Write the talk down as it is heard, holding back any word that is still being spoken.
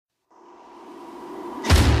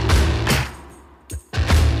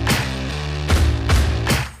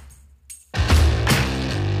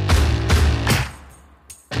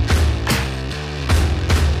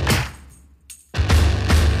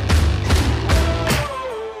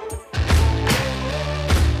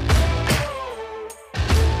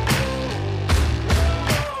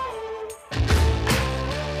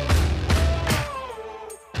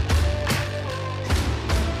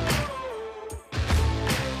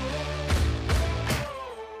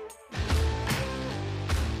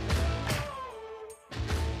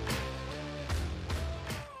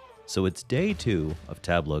So it's day two of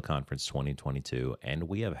Tableau Conference 2022, and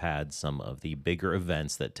we have had some of the bigger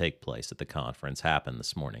events that take place at the conference happen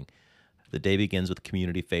this morning. The day begins with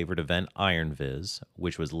community favorite event IronViz,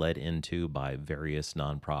 which was led into by various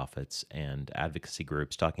nonprofits and advocacy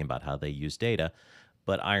groups talking about how they use data,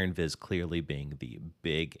 but IronViz clearly being the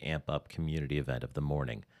big amp up community event of the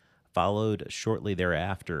morning. Followed shortly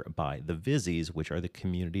thereafter by the Vizzies, which are the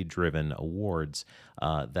community driven awards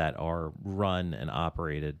that are run and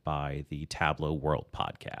operated by the Tableau World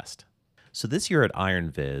podcast. So this year at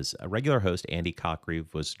IronViz, a regular host Andy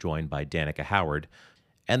Cockreeve was joined by Danica Howard,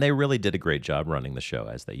 and they really did a great job running the show,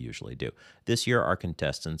 as they usually do. This year, our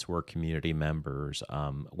contestants were community members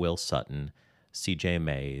Will Sutton, CJ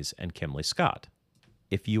Mays, and Kimley Scott.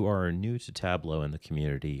 If you are new to Tableau in the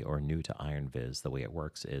community or new to IronViz, the way it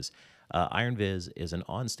works is IronViz is an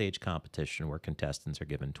on-stage competition where contestants are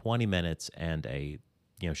given 20 minutes and a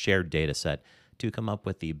shared data set to come up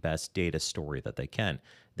with the best data story that they can.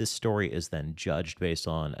 This story is then judged based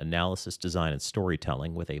on analysis, design, and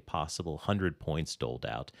storytelling with a possible 100 points doled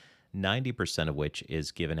out, 90% of which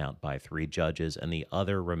is given out by 3 judges, and the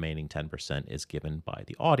other remaining 10% is given by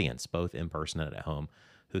the audience, both in person and at home,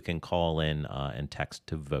 who can call in and text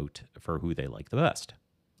to vote for who they like the best.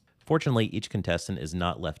 Fortunately, each contestant is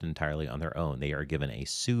not left entirely on their own. They are given a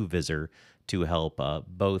Sue-Viser to help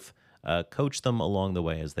both coach them along the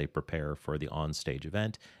way as they prepare for the on-stage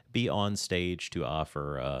event, be on stage to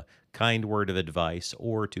offer a kind word of advice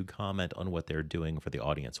or to comment on what they're doing for the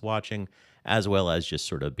audience watching, as well as just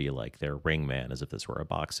sort of be like their ringman as if this were a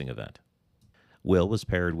boxing event. Will was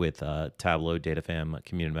paired with Tableau DataFam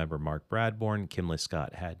community member Mark Bradbourne, Kimley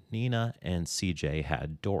Scott had Nina, and CJ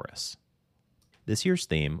had Doris. This year's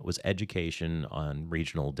theme was education on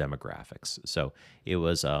regional demographics. So it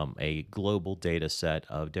was a global data set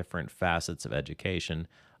of different facets of education,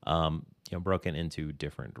 broken into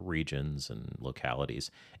different regions and localities.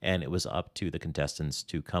 And it was up to the contestants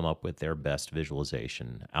to come up with their best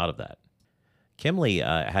visualization out of that. Kimley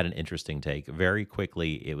had an interesting take. Very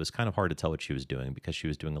quickly, it was kind of hard to tell what she was doing because she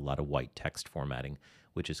was doing a lot of white text formatting,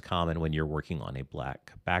 which is common when you're working on a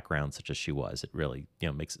black background such as she was. It really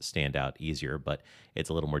makes it stand out easier, but it's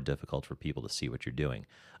a little more difficult for people to see what you're doing.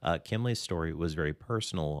 Kimley's story was very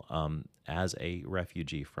personal. As a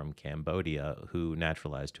refugee from Cambodia who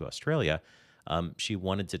naturalized to Australia, she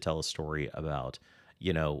wanted to tell a story about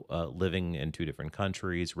living in 2 different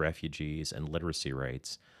countries, refugees, and literacy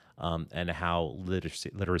rates. And how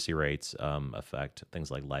literacy rates affect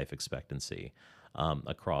things like life expectancy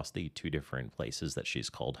across the 2 different places that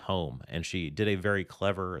she's called home. And she did a very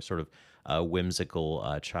clever, sort of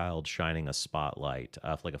whimsical child shining a spotlight,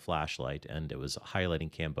 like a flashlight, and it was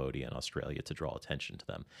highlighting Cambodia and Australia to draw attention to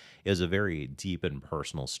them. It was a very deep and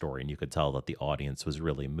personal story, and you could tell that the audience was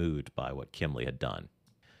really moved by what Kimley had done.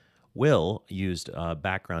 Will used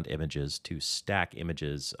background images to stack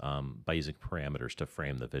images by using parameters to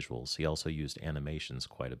frame the visuals. He also used animations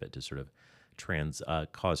quite a bit to sort of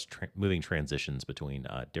cause moving transitions between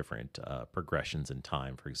different progressions in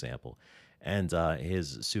time, for example. And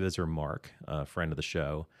his Sue-Viser Mark, friend of the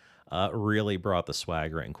show, really brought the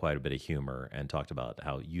swagger and quite a bit of humor and talked about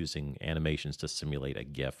how using animations to simulate a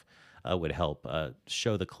GIF would help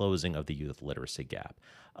show the closing of the youth literacy gap.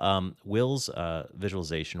 Will's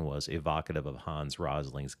visualization was evocative of Hans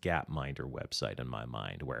Rosling's Gapminder website in my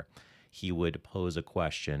mind, where he would pose a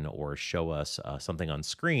question or show us something on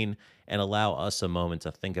screen and allow us a moment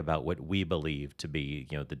to think about what we believe to be,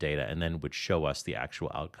 the data, and then would show us the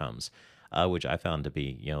actual outcomes, which I found to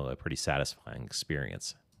be, a pretty satisfying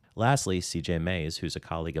experience. Lastly, CJ Mays, who's a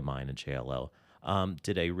colleague of mine in JLL,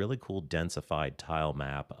 did a really cool densified tile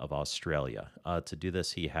map of Australia. To do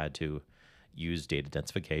this, he had to use data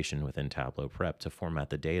densification within Tableau Prep to format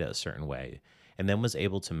the data a certain way, and then was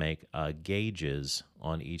able to make gauges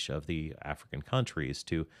on each of the African countries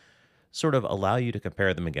to sort of allow you to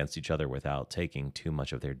compare them against each other without taking too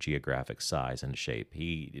much of their geographic size and shape.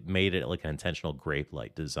 He made it like an intentional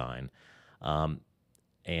grape-like design,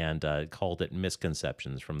 and called it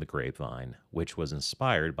Misconceptions from the Grapevine, which was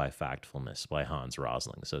inspired by Factfulness by Hans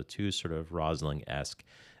Rosling. So 2 sort of Rosling-esque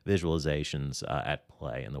visualizations at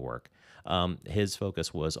play in the work. His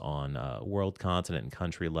focus was on world, continent, and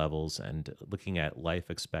country levels and looking at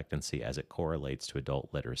life expectancy as it correlates to adult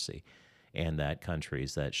literacy, and that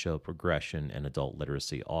countries that show progression in adult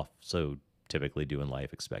literacy also typically do in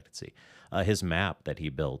life expectancy. His map that he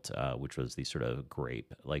built, which was the sort of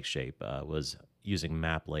grape-like shape, was using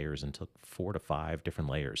map layers and took 4 to 5 different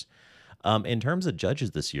layers. In terms of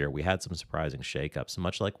judges this year, we had some surprising shakeups.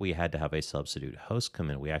 Much like we had to have a substitute host come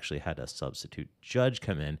in, we actually had a substitute judge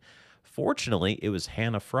come in Fortunately, it was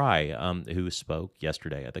Hannah Fry who spoke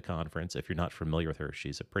yesterday at the conference. If you're not familiar with her,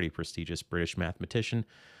 she's a pretty prestigious British mathematician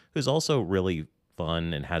who's also really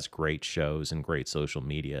fun and has great shows and great social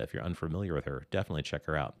media. If you're unfamiliar with her, definitely check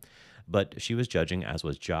her out. But she was judging, as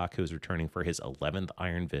was Jock, who was returning for his 11th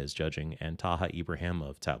Iron Viz judging, and Taha Ibrahim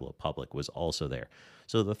of Tableau Public was also there.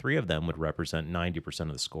 So the three of them would represent 90%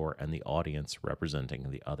 of the score, and the audience representing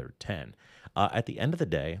the other 10. At the end of the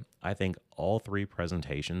day, I think all three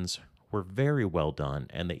presentations were very well done,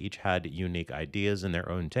 and they each had unique ideas and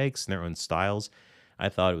their own takes and their own styles. I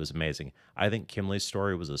thought it was amazing. I think Kimley's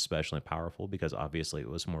story was especially powerful because obviously it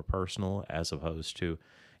was more personal as opposed to,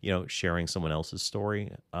 sharing someone else's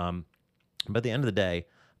story. But at the end of the day,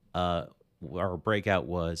 uh, our breakout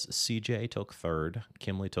was CJ took third,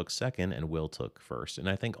 Kimley took second, and Will took first. And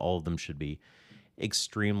I think all of them should be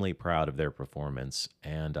extremely proud of their performance.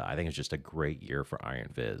 And I think it's just a great year for Iron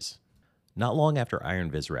Viz. Not long after Iron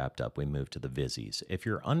Viz wrapped up, we moved to the Vizzies. If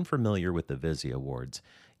you're unfamiliar with the Vizzy Awards,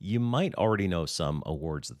 you might already know some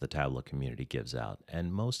awards that the Tableau community gives out,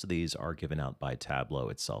 and most of these are given out by Tableau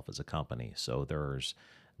itself as a company. So there's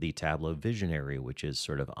the Tableau Visionary, which is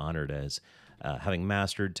sort of honored as having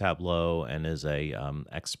mastered Tableau and is a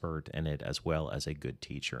expert in it, as well as a good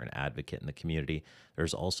teacher and advocate in the community.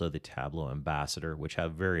 There's also the Tableau Ambassador, which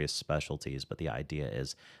have various specialties, but the idea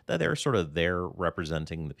is that they're sort of there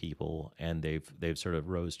representing the people, and they've sort of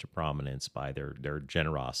rose to prominence by their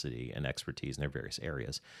generosity and expertise in their various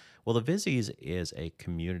areas. Well, the Vizzies is a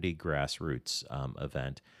community grassroots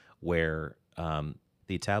event where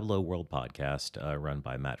the Tableau World podcast, run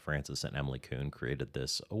by Matt Francis and Emily Kuhn, created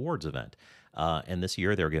this awards event. And this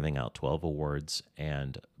year they're giving out 12 awards,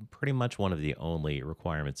 and pretty much one of the only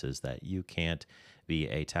requirements is that you can't be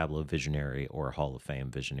a Tableau visionary or a Hall of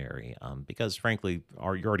Fame visionary, because frankly,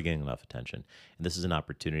 you're already getting enough attention. And this is an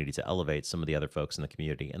opportunity to elevate some of the other folks in the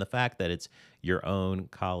community. And the fact that it's your own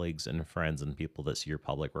colleagues and friends and people that see your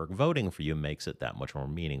public work voting for you makes it that much more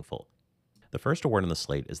meaningful. The first award on the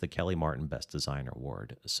slate is the Kelly Martin Best Designer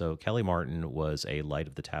Award. So Kelly Martin was a light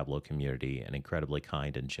of the Tableau community and incredibly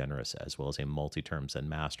kind and generous, as well as a multi-term Zen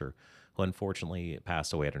master who unfortunately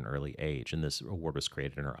passed away at an early age, and this award was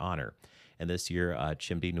created in her honor. And this year,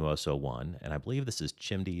 Chimdi Nuoso won, and I believe this is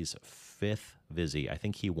Chimdi's fifth Vizzy. I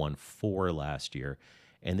think he won 4 last year,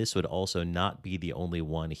 and this would also not be the only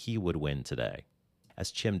one he would win today,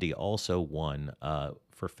 as Chimdi also won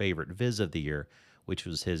for Favorite Viz of the Year, which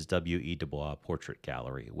was his W.E. Du Bois Portrait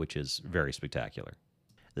Gallery, which is very spectacular.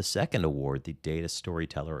 The second award, the Data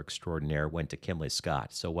Storyteller Extraordinaire, went to Kimley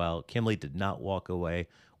Scott. So while Kimley did not walk away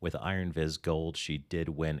with Iron Viz Gold, she did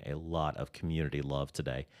win a lot of community love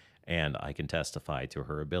today, and I can testify to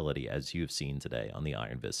her ability, as you've seen today on the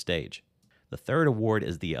Iron Viz stage. The third award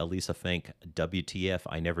is the Elisa Fink WTF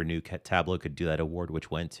I Never Knew Tableau Could Do That Award,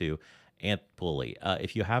 which went to Ant Pulley.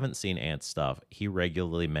 If you haven't seen Ant's stuff, he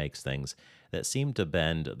regularly makes things that seem to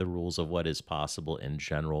bend the rules of what is possible in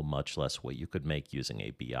general, much less what you could make using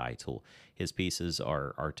a BI tool. His pieces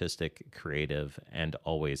are artistic, creative, and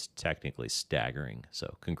always technically staggering,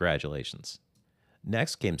 so congratulations.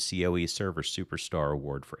 Next came COE Server Superstar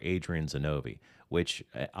Award for Adrian Zanovi, which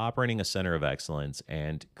operating a center of excellence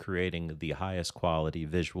and creating the highest quality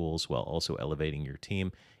visuals while also elevating your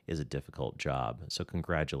team is a difficult job, so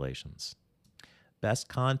congratulations. Best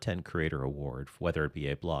Content Creator Award, whether it be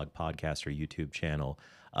a blog, podcast, or YouTube channel,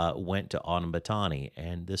 went to Autumn Batani,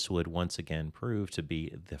 and this would once again prove to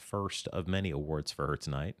be the first of many awards for her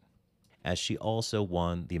tonight, as she also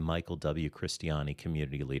won the Michael W. Christiani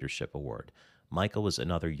Community Leadership Award. Michael was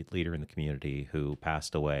another leader in the community who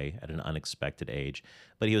passed away at an unexpected age,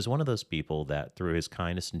 but he was one of those people that, through his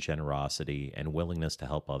kindness and generosity and willingness to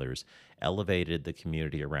help others, elevated the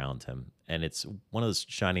community around him. And it's one of those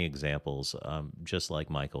shining examples, just like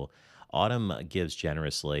Michael. Autumn gives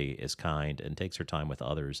generously, is kind, and takes her time with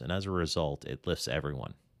others, and as a result, it lifts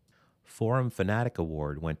everyone. Forum Fanatic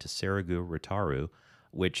Award went to Saragu Ritaru,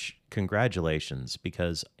 which, congratulations,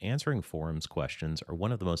 because answering forums questions are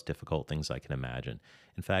one of the most difficult things I can imagine.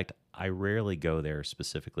 In fact, I rarely go there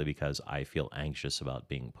specifically because I feel anxious about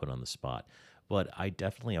being put on the spot, but I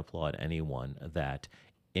definitely applaud anyone that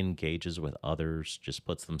engages with others, just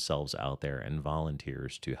puts themselves out there, and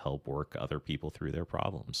volunteers to help work other people through their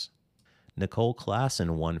problems. Nicole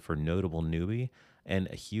Klassen won for Notable Newbie, and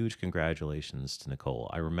a huge congratulations to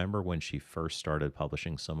Nicole. I remember when she first started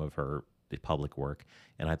publishing some of her public work,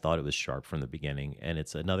 and I thought it was sharp from the beginning. And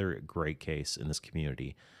it's another great case in this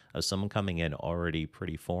community of someone coming in already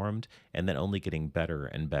pretty formed and then only getting better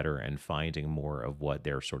and better and finding more of what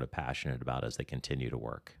they're sort of passionate about as they continue to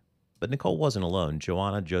work. But Nicole wasn't alone.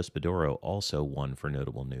 Joanna Jospodoro also won for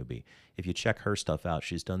Notable Newbie. If you check her stuff out,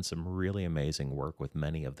 she's done some really amazing work with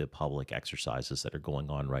many of the public exercises that are going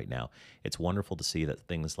on right now. It's wonderful to see that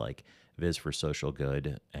things like Viz for Social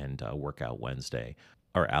Good and Workout Wednesday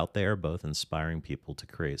are out there, both inspiring people to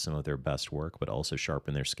create some of their best work, but also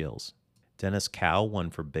sharpen their skills. Dennis Cow won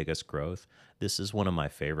for Biggest Growth. This is one of my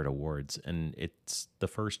favorite awards, and it's the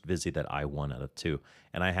first Vizzy that I won out of two.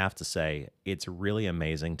 And I have to say, it's really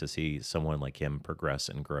amazing to see someone like him progress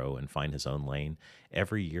and grow and find his own lane.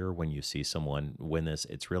 Every year when you see someone win this,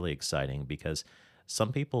 it's really exciting because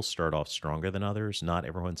some people start off stronger than others. Not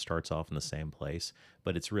everyone starts off in the same place,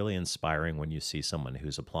 but it's really inspiring when you see someone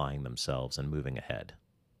who's applying themselves and moving ahead.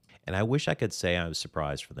 And I wish I could say I was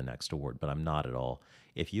surprised for the next award, but I'm not at all.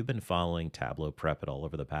 If you've been following Tableau Prep at all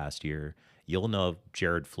over the past year, you'll know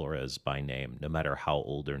Jared Flores by name, no matter how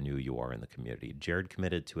old or new you are in the community. Jared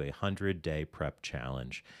committed to a 100-day prep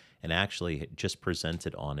challenge and actually just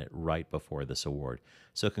presented on it right before this award.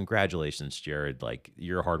 So congratulations, Jared. Like,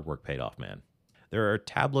 your hard work paid off, man. There are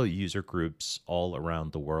Tableau user groups all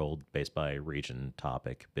around the world based by region,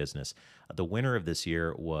 topic, business. The winner of this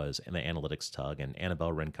year was the Analytics Tug, and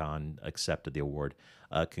Annabelle Rincon accepted the award.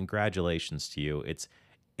 Congratulations to you. It's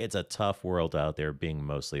a tough world out there being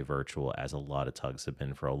mostly virtual, as a lot of tugs have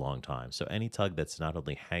been for a long time. So any tug that's not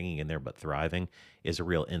only hanging in there but thriving is a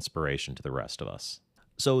real inspiration to the rest of us.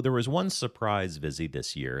 So there was one surprise Vizzy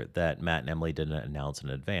this year that Matt and Emily didn't announce in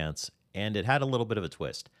advance, and it had a little bit of a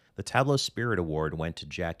twist. The Tableau Spirit Award went to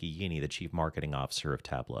Jackie Yini, the Chief Marketing Officer of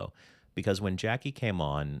Tableau, because when Jackie came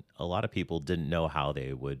on, a lot of people didn't know how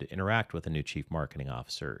they would interact with a new Chief Marketing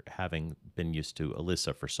Officer, having been used to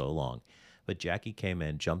Alyssa for so long. But Jackie came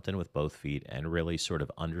in, jumped in with both feet, and really sort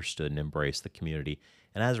of understood and embraced the community.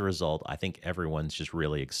 And as a result, I think everyone's just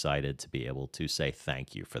really excited to be able to say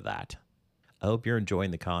thank you for that. I hope you're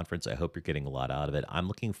enjoying the conference. I hope you're getting a lot out of it. I'm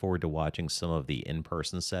looking forward to watching some of the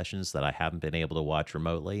in-person sessions that I haven't been able to watch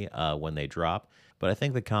remotely when they drop. But I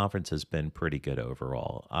think the conference has been pretty good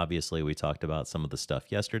overall. Obviously, we talked about some of the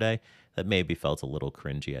stuff yesterday that maybe felt a little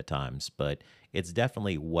cringy at times, but it's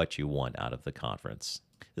definitely what you want out of the conference.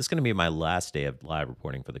 This is going to be my last day of live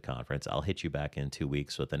reporting for the conference. I'll hit you back in 2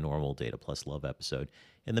 weeks with a normal Data Plus Love episode.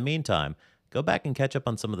 In the meantime, go back and catch up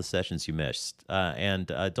on some of the sessions you missed. And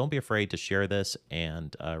don't be afraid to share this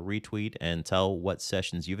and retweet and tell what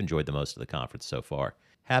sessions you've enjoyed the most of the conference so far.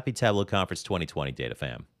 Happy Tableau Conference 2020, Data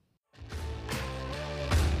Fam.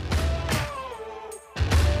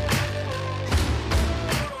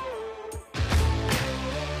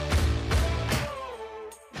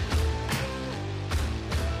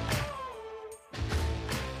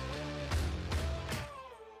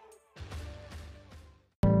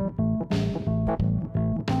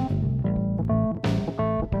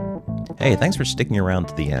 Hey, thanks for sticking around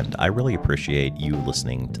to the end. I really appreciate you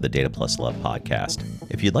listening to the Data Plus Love podcast.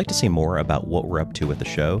 If you'd like to see more about what we're up to with the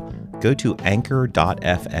show, go to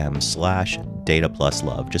anchor.fm/Data Plus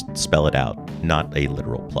Love. Just spell it out, not a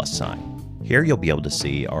literal plus sign. Here you'll be able to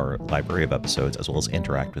see our library of episodes as well as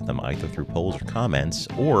interact with them either through polls or comments,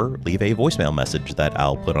 or leave a voicemail message that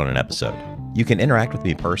I'll put on an episode. You can interact with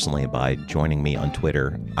me personally by joining me on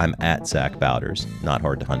Twitter. I'm at Zach Bowders, not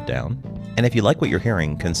hard to hunt down. And if you like what you're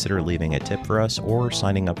hearing, consider leaving a tip for us or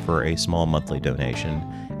signing up for a small monthly donation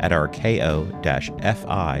at our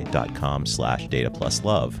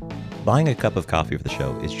ko-fi.com/datapluslove. Buying a cup of coffee for the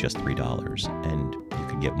show is just $3, and you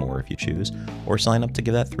could get more if you choose, or sign up to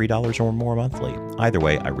give that $3 or more monthly. Either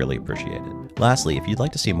way, I really appreciate it. Lastly, if you'd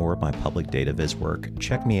like to see more of my public data viz work,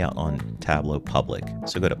 check me out on Tableau Public.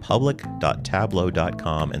 So go to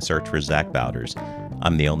public.tableau.com and search for Zach Bowders.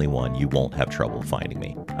 I'm the only one. You won't have trouble finding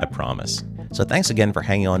me. I promise. So thanks again for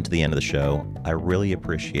hanging on to the end of the show. I really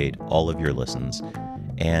appreciate all of your listens.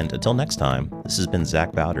 And until next time, this has been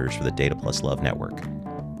Zach Bowders for the Data Plus Love Network.